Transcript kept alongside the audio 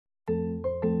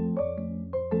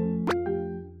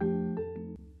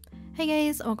Hey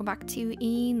guys, welcome back to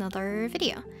another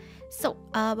video. So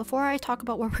before I talk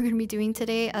about what we're going to be doing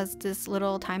today, as this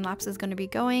little time lapse is going to be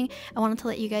going, I wanted to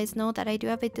let you guys know that I do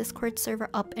have a Discord server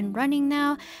up and running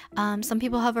now. Some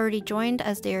people have already joined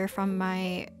as they're from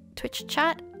my Twitch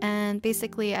chat, and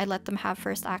basically I let them have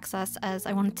first access as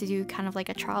I wanted to do kind of like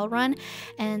a trial run,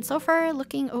 and so far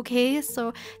looking okay,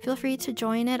 so feel free to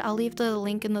join it. I'll leave the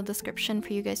link in the description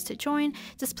for you guys to join.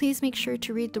 Just please make sure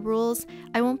to read the rules.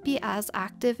 I won't be as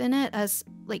active in it as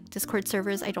like Discord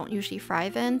servers I don't usually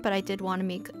thrive in, but I did want to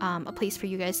make a place for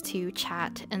you guys to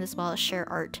chat and as well as share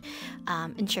art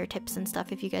and share tips and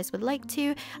stuff if you guys would like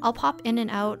to. I'll pop in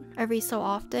and out every so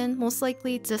often, most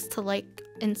likely just to like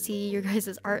and see your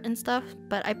guys' art and stuff,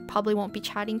 but I probably won't be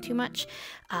chatting too much,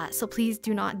 so please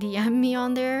do not DM me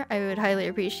on there. I would highly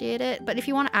appreciate it. But if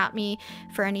you want to at me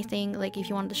for anything, like if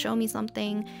you wanted to show me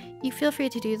something, you feel free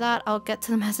to do that. I'll get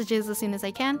to the messages as soon as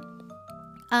I can.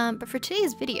 But for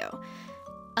today's video,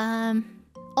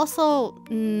 also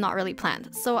not really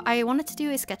planned, so I wanted to do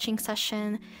a sketching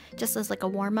session just as like a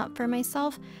warm-up for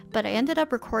myself, but I ended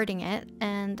up recording it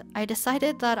and I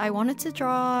decided that I wanted to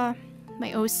draw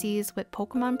my OCs with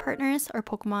Pokemon partners or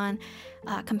Pokemon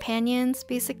companions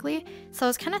basically. So I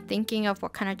was kind of thinking of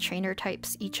what kind of trainer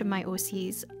types each of my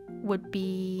OCs would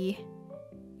be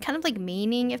kind of like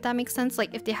maining, if that makes sense,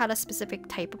 like if they had a specific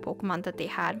type of Pokemon that they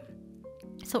had.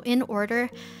 So in order,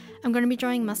 I'm going to be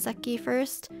drawing Maseki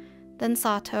first, then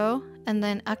Sato, and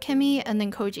then Akemi, and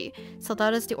then Koji. So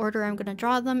that is the order I'm going to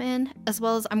draw them in, as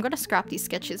well as I'm going to scrap these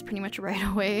sketches pretty much right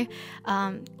away,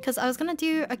 because I was going to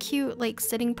do a cute like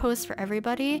sitting pose for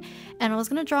everybody, and I was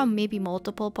going to draw maybe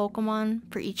multiple Pokemon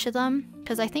for each of them,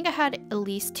 because I think I had at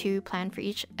least 2 planned for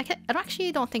each. I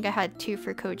actually don't think I had 2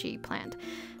 for Koji planned,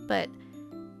 but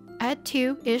I had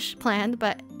 2-ish planned,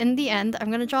 but in the end I'm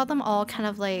going to draw them all kind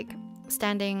of like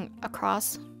standing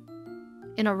across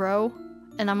in a row,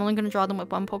 and I'm only going to draw them with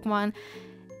 1 Pokemon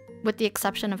with the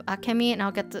exception of Akemi, and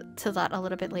I'll get to that a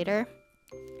little bit later.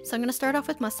 So I'm going to start off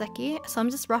with Maseki. So I'm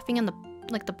just roughing in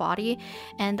the body,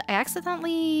 and I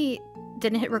accidentally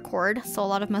didn't hit record, so a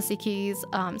lot of Maseki's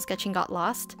sketching got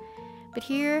lost. But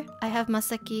here I have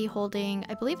Maseki holding,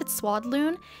 I believe it's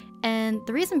Swadloon, and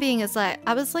the reason being is that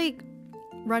I was like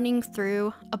running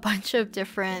through a bunch of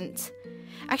different...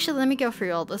 Actually, let me go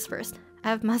through all this first. I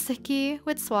have Maseki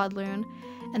with Swadloon,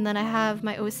 and then I have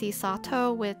my OC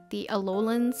Sato with the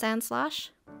Alolan Sandslash.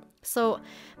 So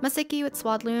Maseki with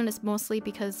Swadloon is mostly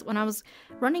because when I was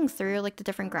running through like the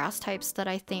different grass types that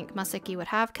I think Maseki would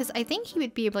have, because I think he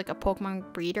would be like a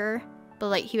Pokemon breeder, but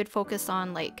like he would focus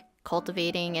on like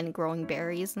cultivating and growing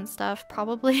berries and stuff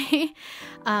probably.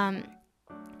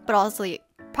 But also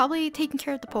probably taking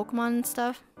care of the Pokemon and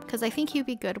stuff, because I think he would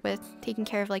be good with taking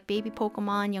care of like baby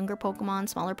Pokemon, younger Pokemon,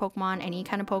 smaller Pokemon, any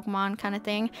kind of Pokemon kind of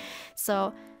thing.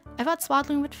 So I thought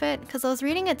Swadloon would fit, because I was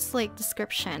reading its like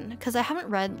description, because I haven't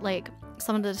read like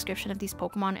some of the description of these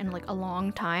Pokemon in like a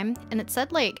long time, and it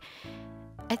said like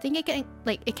I think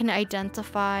it can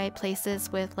identify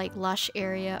places with like lush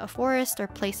area of forest or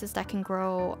places that can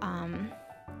grow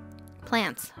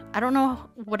plants. I don't know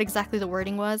what exactly the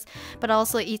wording was, but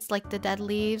also it eats like the dead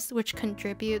leaves, which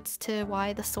contributes to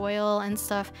why the soil and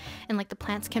stuff and like the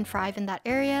plants can thrive in that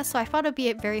area. So I thought it'd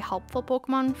be a very helpful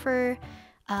Pokemon for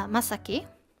Maseki.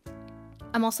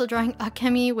 I'm also drawing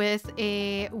Akemi with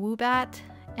a Woobat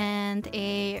and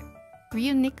a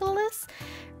Reuniclus.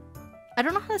 I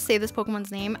don't know how to say this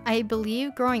Pokemon's name. I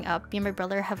believe growing up, me and my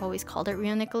brother have always called it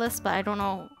Reuniclus, but I don't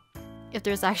know if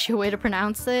there's actually a way to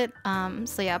pronounce it.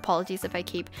 So yeah, apologies if I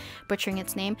keep butchering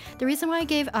its name. The reason why I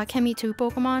gave Akemi 2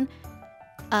 Pokemon,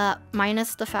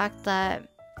 minus the fact that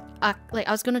like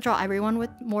I was gonna draw everyone with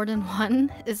more than 1,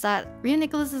 is that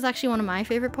Reuniclus is actually one of my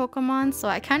favorite Pokemon, so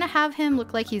I kind of have him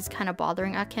look like he's kind of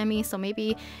bothering Akemi, so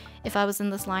maybe if I was in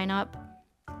this lineup,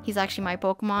 he's actually my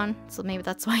Pokemon, so maybe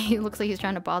that's why he looks like he's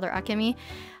trying to bother Akemi.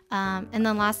 And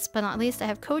then last but not least, I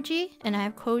have Koji, and I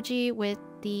have Koji with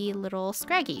the little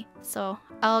Scraggy, so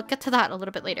I'll get to that a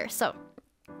little bit later. So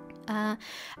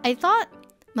I thought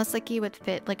Maseki would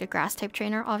fit like a grass type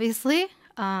trainer, obviously,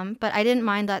 but I didn't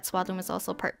mind that Swadloon was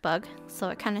also part bug, so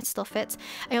it kind of still fits.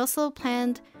 I also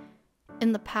planned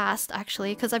in the past,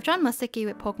 actually, because I've drawn Maseki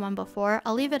with Pokemon before.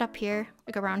 I'll leave it up here,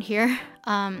 like around here,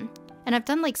 and I've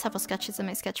done like several sketches in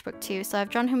my sketchbook too. So I've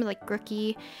drawn him with like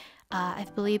Grookey, I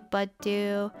believe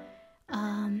Buddu.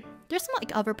 There's some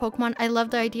like other Pokemon. I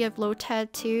love the idea of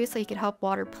Lotad too, so you could help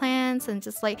water plants, and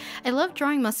just like I love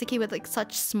drawing Maseki with like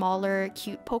such smaller,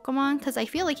 cute Pokemon, because I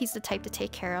feel like he's the type to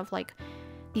take care of like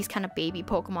these kind of baby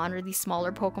Pokemon or these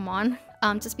smaller Pokemon.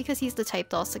 Just because he's the type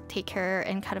to also take care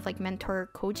and kind of like mentor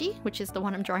Koji, which is the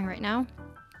one I'm drawing right now.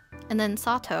 And then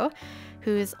Sato,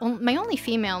 who's my only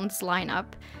female in this lineup,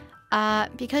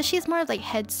 because she's more like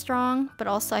headstrong, but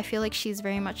also I feel like she's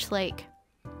very much like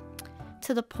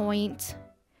to the point,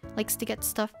 likes to get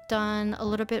stuff done, a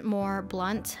little bit more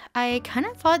blunt. I kind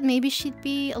of thought maybe she'd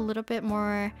be a little bit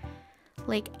more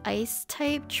like ice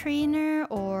type trainer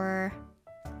or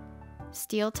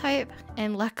steel type,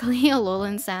 and luckily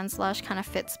Alolan Sandslash kind of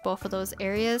fits both of those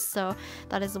areas, so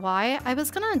that is why I was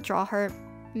gonna draw her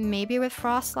maybe with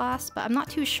Frostlass, but I'm not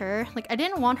too sure. Like, I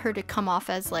didn't want her to come off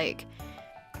as like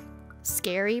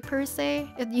scary per se,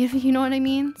 you know what I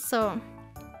mean? So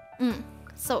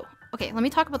okay, let me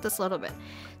talk about this a little bit.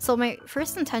 So my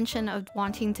first intention of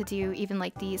wanting to do even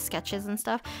like these sketches and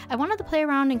stuff, I wanted to play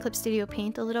around in Clip Studio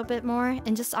Paint a little bit more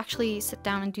and just actually sit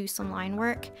down and do some line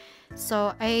work.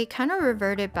 So I kind of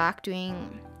reverted back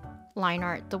doing line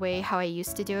art the way how I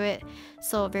used to do it.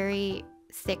 So very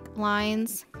thick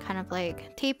lines, kind of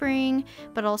like tapering,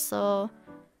 but also,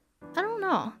 I don't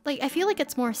know, like I feel like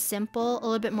it's more simple, a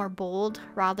little bit more bold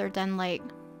rather than like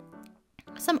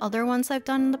some other ones I've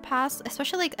done in the past,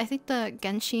 especially like I think the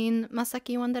Genshin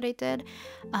Masaki one that I did.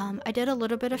 I did a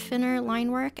little bit of thinner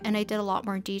line work and I did a lot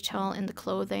more detail in the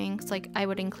clothing. So like I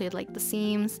would include like the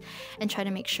seams and try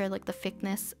to make sure like the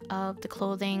thickness of the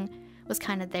clothing was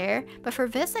kind of there. But for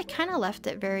this, I kind of left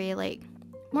it very like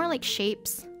more like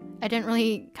shapes. I didn't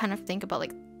really kind of think about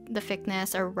like the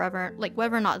thickness or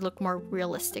whether or not it looked more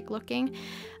realistic looking.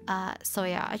 So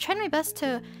yeah, I tried my best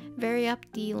to vary up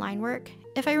the line work.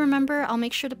 If I remember, I'll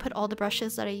make sure to put all the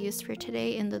brushes that I used for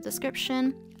today in the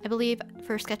description. I believe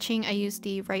for sketching, I used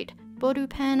the right Bodu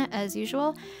pen as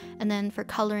usual. And then for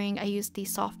coloring, I used the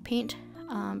soft paint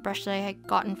brush that I had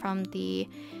gotten from the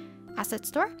asset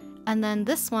store. And then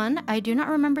this one, I do not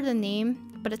remember the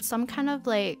name, but it's some kind of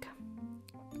like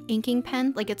inking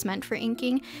pen, like it's meant for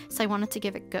inking, so I wanted to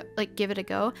give it a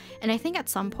go. And I think at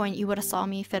some point you would have saw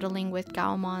me fiddling with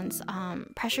Gaomon's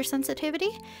pressure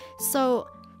sensitivity. So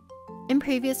in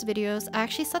previous videos, I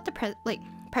actually set the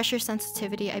pressure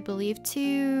sensitivity, I believe,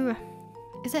 to,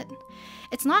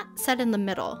 it's not set in the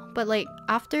middle, but like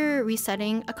after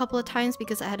resetting a couple of times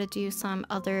because I had to do some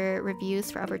other reviews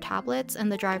for other tablets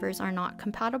and the drivers are not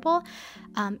compatible,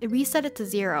 it reset it to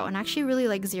 0, and I actually really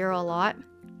like 0 a lot,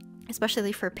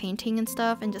 especially for painting and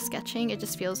stuff and just sketching. It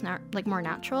just feels like more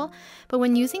natural. But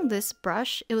when using this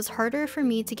brush, it was harder for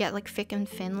me to get like thick and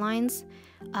thin lines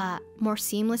more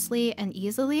seamlessly and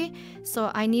easily. So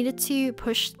I needed to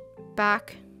push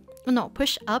up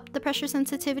the pressure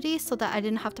sensitivity so that I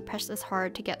didn't have to press as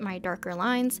hard to get my darker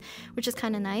lines, which is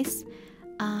kind of nice.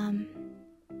 I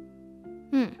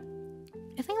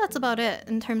think that's about it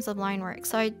in terms of line work.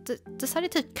 So I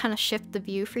decided to kind of shift the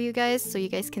view for you guys so you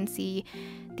guys can see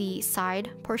the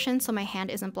side portion, so my hand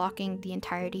isn't blocking the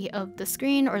entirety of the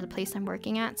screen or the place I'm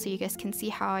working at, so you guys can see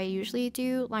how I usually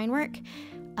do line work.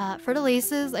 For the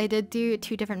laces, I did do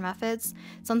 2 different methods.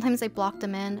 Sometimes I block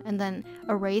them in and then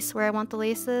erase where I want the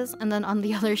laces, and then on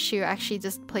the other shoe I actually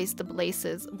just place the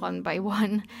laces one by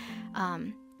one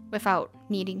without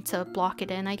needing to block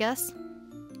it in, I guess.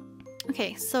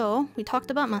 Okay, so we talked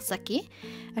about Masaki,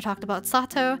 I talked about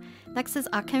Sato, next is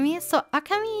Akemi. So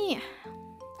Akemi,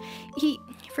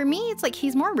 for me, it's like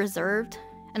he's more reserved,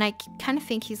 and I kind of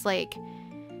think he's a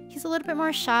little bit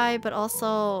more shy, but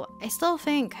also I still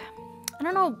think, I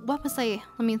don't know, let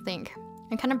me think.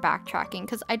 I'm kind of backtracking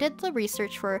because I did the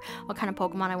research for what kind of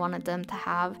Pokemon I wanted them to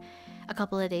have a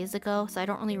couple of days ago, so I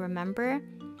don't really remember.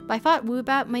 But I thought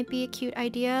Woobat might be a cute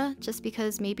idea just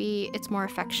because maybe it's more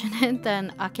affectionate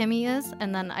than Akemi is,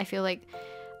 and then I feel like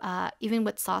even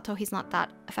with Sato, he's not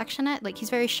that affectionate. Like, he's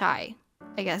very shy,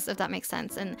 I guess, if that makes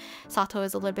sense. And Sato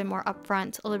is a little bit more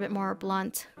upfront, a little bit more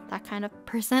blunt, that kind of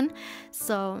person.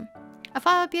 So I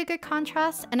thought it would be a good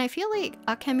contrast. And I feel like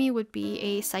Akemi would be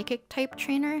a psychic type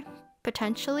trainer,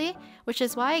 potentially, which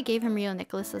is why I gave him Rio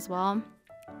Nicholas as well.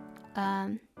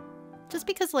 Just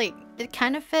because like it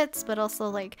kind of fits, but also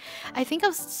like I think I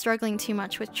was struggling too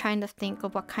much with trying to think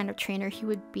of what kind of trainer he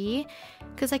would be,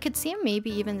 because I could see him maybe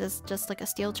even just like a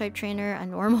steel type trainer, a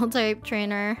normal type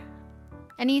trainer,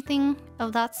 anything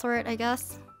of that sort, I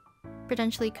guess,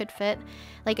 potentially could fit.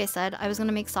 Like I said, I was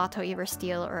gonna make Sato either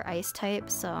steel or ice type,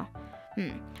 so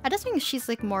I just think she's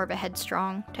like more of a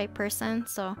headstrong type person.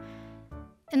 So,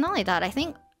 and not only that, I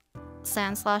think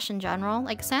Sandslash in general,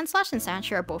 like Sandslash and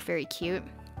Sandshrew are both very cute,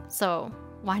 so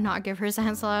why not give her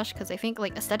Sandslash? Because I think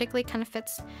like aesthetically kind of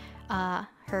fits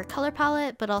her color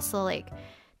palette, but also like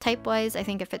type wise I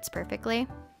think it fits perfectly.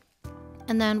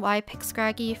 And then why pick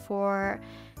Scraggy for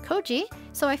Koji?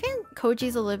 So I think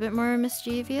Koji's a little bit more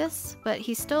mischievous, but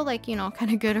he's still like, you know,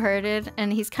 kind of good-hearted,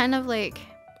 and he's kind of like,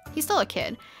 he's still a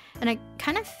kid, and I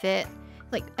kind of fit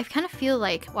like, I kind of feel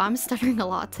like, well, I'm stuttering a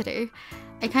lot today.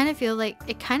 I kind of feel like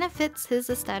it kind of fits his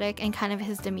aesthetic and kind of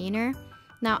his demeanor.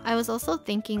 Now, I was also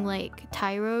thinking like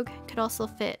Tyrogue could also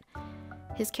fit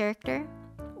his character,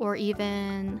 or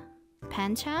even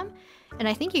Pancham. And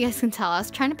I think you guys can tell, I was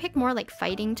trying to pick more like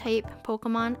fighting type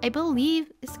Pokemon. I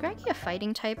believe, is Scraggy a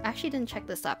fighting type? I actually didn't check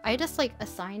this up. I just like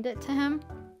assigned it to him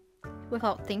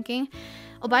without thinking.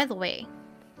 Oh, by the way,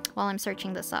 while I'm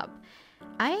searching this up,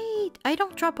 I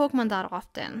don't draw Pokemon that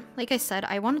often. Like I said,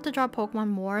 I wanted to draw Pokemon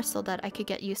more so that I could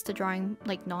get used to drawing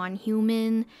like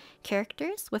non-human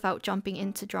characters without jumping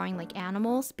into drawing like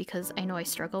animals, because I know I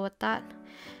struggle with that.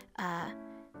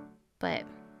 But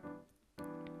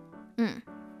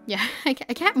yeah, I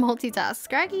can't multitask.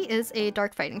 Scraggy is a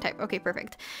dark fighting type. Okay,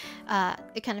 perfect.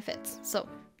 It kind of fits. So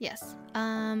yes.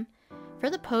 For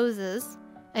the poses,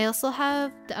 I also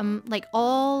have like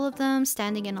all of them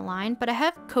standing in a line, but I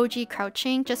have Koji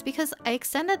crouching just because I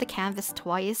extended the canvas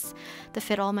twice to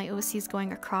fit all my OCs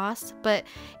going across. But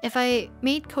if I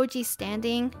made Koji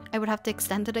standing, I would have to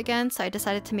extend it again, so I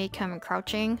decided to make him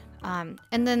crouching. And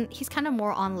then he's kind of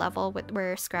more on level with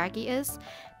where Scraggy is.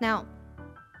 Now,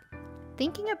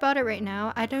 thinking about it right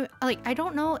now, I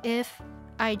don't know if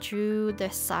I drew the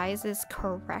sizes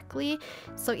correctly.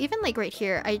 So even like right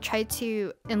here, I tried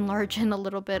to enlarge in a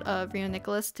little bit of Rio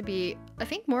Nicholas to be, I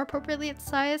think, more appropriately its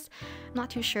size. I'm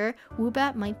not too sure.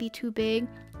 Woobat might be too big.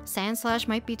 Sandslash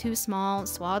might be too small.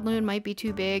 Swadloon might be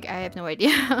too big. I have no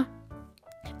idea.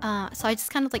 So I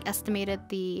just kind of like estimated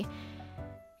the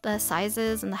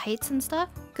sizes and the heights and stuff.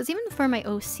 Because even for my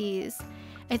OCs,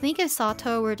 I think if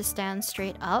Sato were to stand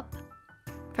straight up,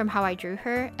 from how I drew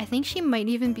her, I think she might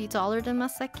even be taller than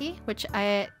Masaki, which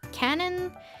my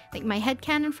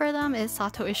headcanon for them is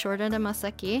Sato is shorter than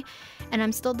Masaki, and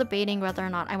I'm still debating whether or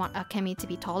not I want Akemi to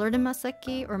be taller than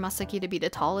Masaki or Masaki to be the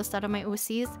tallest out of my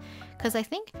OCs, because I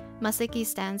think Masaki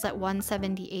stands at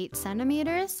 178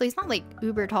 centimeters, so he's not like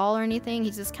uber tall or anything,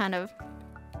 he's just kind of,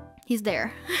 he's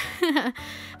there. But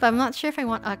I'm not sure if I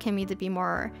want Akemi to be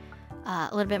more, a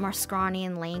little bit more scrawny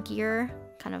and lankier,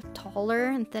 kind of taller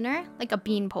and thinner, like a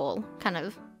beanpole kind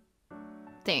of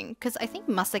thing, because I think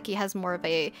Masaki has more of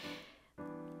a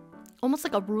almost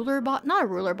like a ruler body, not a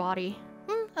ruler body,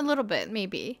 a little bit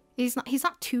maybe. He's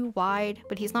not too wide,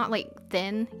 but he's not like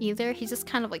thin either. He's just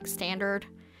kind of like standard.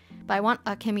 But I want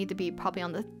Akemi to be probably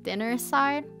on the thinner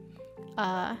side.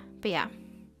 But yeah,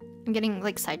 I'm getting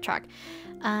like sidetracked.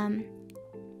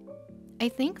 I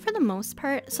think for the most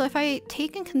part, so if I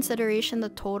take in consideration the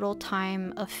total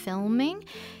time of filming,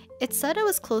 it said it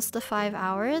was close to 5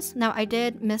 hours. Now, I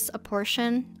did miss a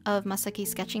portion of Masaki's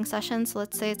sketching session, so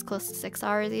let's say it's close to 6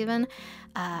 hours even,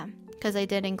 because I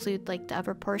did include like the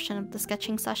other portion of the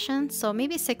sketching session, so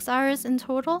maybe 6 hours in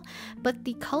total. But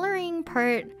the coloring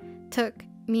part took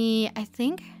me, I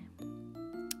think,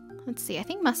 let's see, I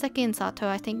think Masaki and Sato,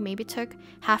 I think maybe took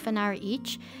half an hour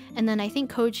each, and then I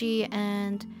think Koji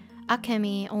and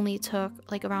Akemi only took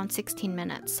like around 16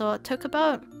 minutes, so it took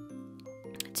about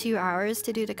 2 hours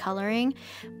to do the coloring.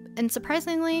 And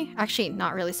surprisingly, actually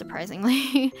not really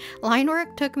surprisingly, line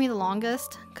work took me the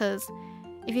longest, because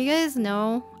if you guys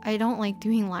know, I don't like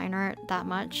doing line art that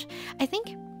much. I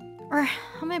think, or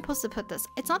how am I supposed to put this?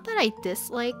 It's not that I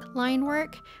dislike line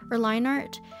work or line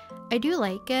art. I do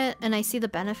like it and I see the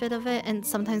benefit of it, and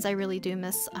sometimes I really do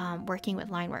miss working with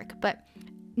line work, but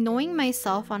knowing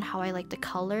myself on how I like to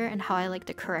color and how I like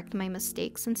to correct my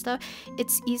mistakes and stuff,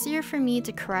 it's easier for me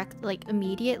to correct like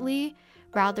immediately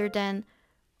rather than,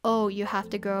 oh, you have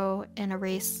to go and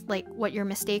erase like what your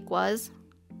mistake was.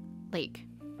 Like,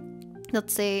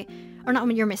 let's say, or not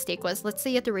what your mistake was, let's say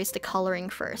you have to erase the coloring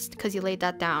first because you laid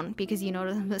that down because you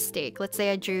noticed a mistake. Let's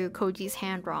say I drew Koji's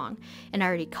hand wrong and I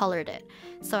already colored it.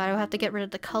 So I would have to get rid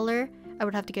of the color, I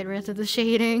would have to get rid of the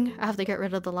shading, I have to get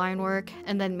rid of the line work,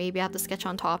 and then maybe I have to sketch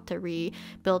on top to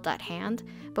rebuild that hand.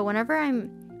 But whenever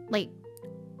I'm like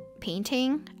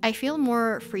painting, I feel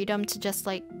more freedom to just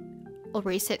like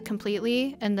erase it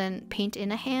completely and then paint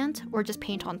in a hand or just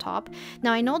paint on top.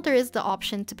 Now I know there is the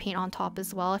option to paint on top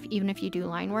as well, even if you do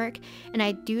line work, and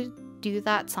I do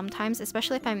that sometimes,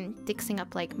 especially if I'm fixing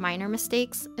up like minor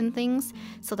mistakes and things,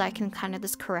 so that I can kind of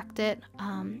just correct it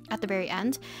at the very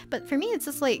end. But for me, it's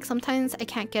just like sometimes I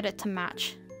can't get it to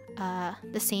match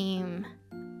the same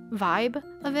vibe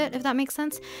of it, if that makes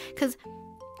sense. Because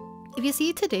if you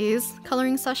see today's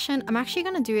coloring session, I'm actually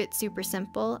going to do it super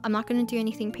simple. I'm not going to do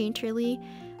anything painterly.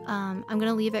 I'm going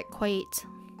to leave it quite,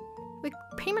 like,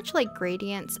 pretty much like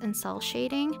gradients and cell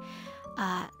shading.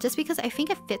 Just because I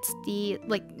think it fits the,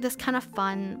 like, this kind of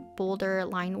fun, bolder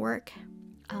line work.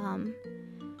 And,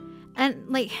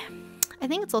 like, I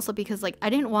think it's also because, like,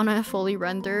 I didn't want to fully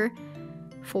render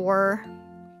for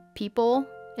people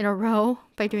in a row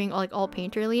by doing like all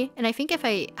painterly. And I think if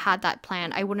I had that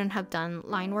plan, I wouldn't have done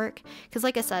line work, because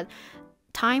like I said,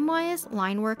 time-wise,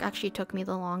 line work actually took me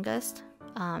the longest.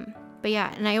 But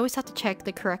yeah, and I always have to check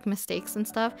the correct mistakes and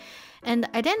stuff. And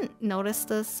I didn't notice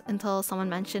this until someone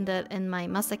mentioned it in my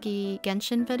Masaki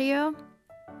Genshin video,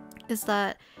 is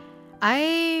that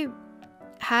I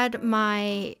had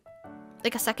my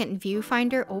like a second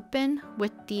viewfinder open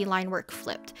with the line work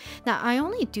flipped. Now I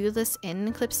only do this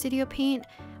in Clip Studio Paint,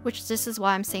 which this is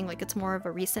why I'm saying like it's more of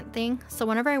a recent thing. So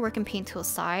whenever I work in Paint Tool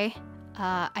SAI,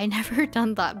 I never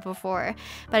done that before,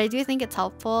 but I do think it's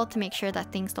helpful to make sure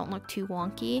that things don't look too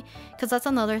wonky, because that's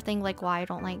another thing like why I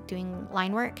don't like doing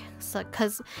line work. So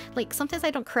because like sometimes I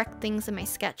don't correct things in my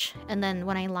sketch, and then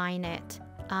when I line it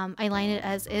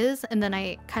as is, and then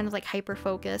I kind of like hyper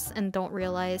focus and don't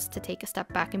realize to take a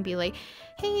step back and be like,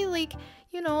 hey, like,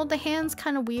 you know, the hand's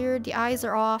kind of weird, the eyes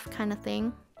are off kind of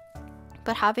thing.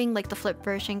 But having like the flip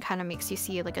version kind of makes you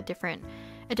see like a different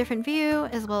view,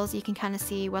 as well as you can kind of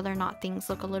see whether or not things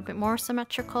look a little bit more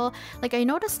symmetrical. Like I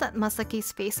noticed that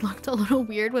Masaki's face looked a little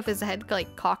weird with his head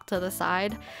like cocked to the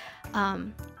side,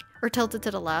 or tilted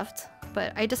to the left,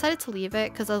 but I decided to leave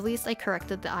it because at least I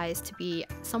corrected the eyes to be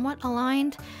somewhat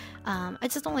aligned. I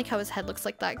just don't like how his head looks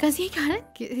like that, because he's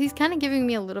kind of giving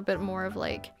me a little bit more of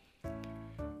like,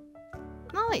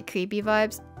 not like creepy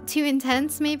vibes, too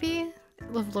intense maybe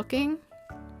of looking.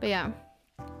 But yeah,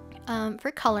 for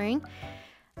coloring,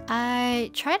 I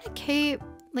try to keep,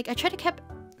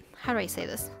 how do I say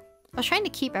this? I was trying to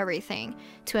keep everything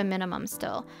to a minimum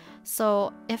still.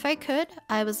 So if I could,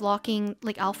 I was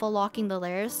alpha locking the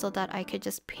layers so that I could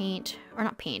just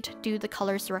do the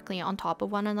colors directly on top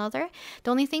of one another.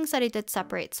 The only things that I did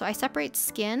separate, so I separate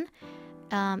skin,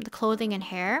 the clothing and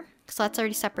hair. So that's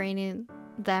already separating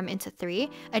them into 3.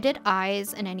 I did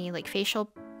eyes and any like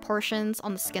facial portions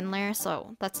on the skin layer,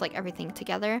 so that's like everything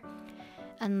together.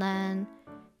 And then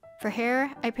for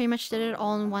hair, I pretty much did it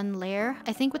all in one layer.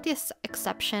 I think with the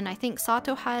exception, I think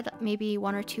Sato had maybe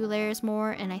 1 or 2 layers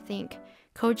more, and I think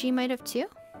Koji might have 2.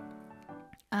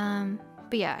 But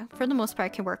yeah, for the most part,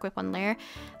 I can work with 1 layer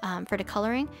for the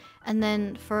coloring. And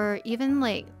then for even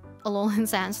like Alolan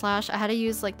Sandslash, I had to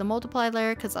use like the multiply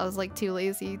layer because I was like too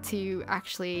lazy to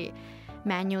actually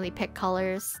manually pick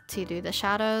colors to do the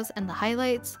shadows and the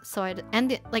highlights. So I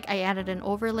added an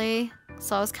overlay.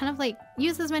 So I was kind of like,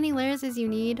 use as many layers as you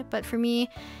need. But for me,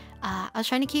 I was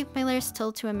trying to keep my layers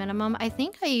still to a minimum. I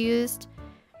think I used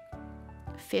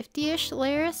 50-ish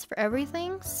layers for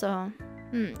everything. So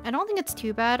I don't think it's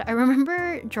too bad. I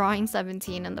remember drawing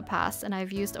 17 in the past, and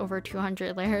I've used over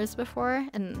 200 layers before,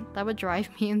 and that would drive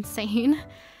me insane.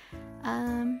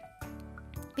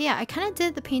 But yeah, I kind of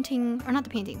did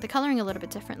the coloring a little bit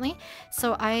differently.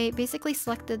 So I basically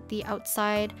selected the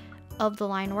outside of the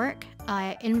line work,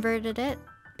 I inverted it,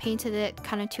 painted it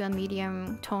kind of to a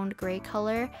medium toned gray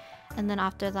color, and then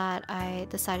after that I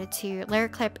decided to layer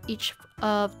clip each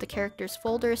of the characters'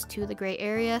 folders to the gray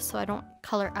area so I don't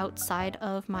color outside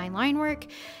of my line work.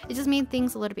 It just made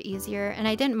things a little bit easier, and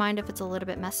I didn't mind if it's a little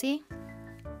bit messy.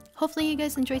 Hopefully you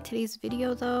guys enjoyed today's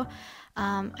video though.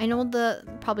 I know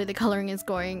probably the coloring is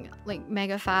going like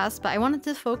mega fast, but I wanted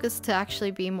to focus to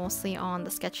actually be mostly on the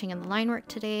sketching and the line work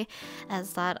today,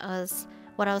 as that was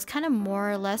what I was kind of more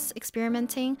or less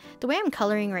experimenting. The way I'm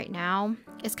coloring right now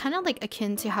is kind of like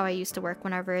akin to how I used to work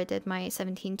whenever I did my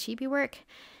 17 chibi work.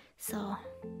 So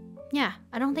yeah,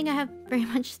 I don't think I have very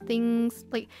much things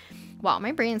like, wow,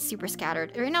 my brain's super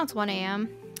scattered. Right now it's 1 AM.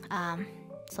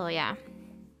 So yeah.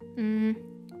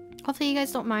 Hopefully you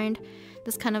guys don't mind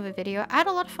this kind of a video. I had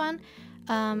a lot of fun,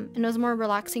 and it was more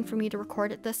relaxing for me to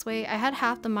record it this way. I had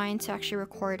half the mind to actually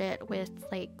record it with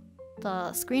like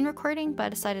the screen recording, but I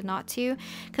decided not to,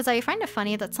 because I find it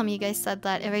funny that some of you guys said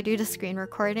that if I do the screen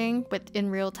recording with in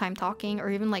real time talking,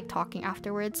 or even like talking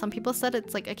afterwards, some people said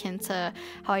it's like akin to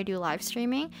how I do live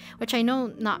streaming, which I know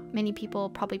not many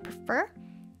people probably prefer,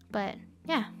 but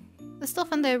yeah, it's still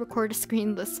fun to record a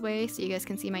screen this way so you guys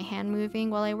can see my hand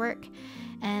moving while I work.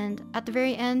 And at the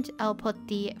very end, I'll put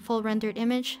the full rendered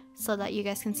image so that you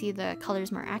guys can see the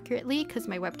colors more accurately, because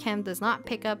my webcam does not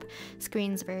pick up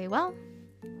screens very well.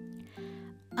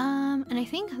 And I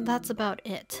think that's about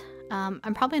it.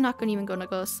 I'm probably not even going to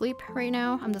go to sleep right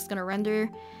now. I'm just going to render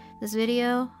this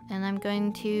video, and I'm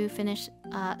going to finish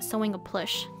sewing a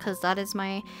plush, because that is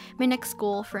my next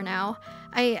goal for now.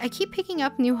 I keep picking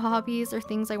up new hobbies or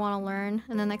things I want to learn,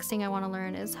 and the next thing I want to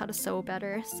learn is how to sew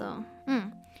better. So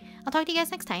I'll talk to you guys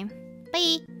next time.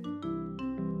 Bye!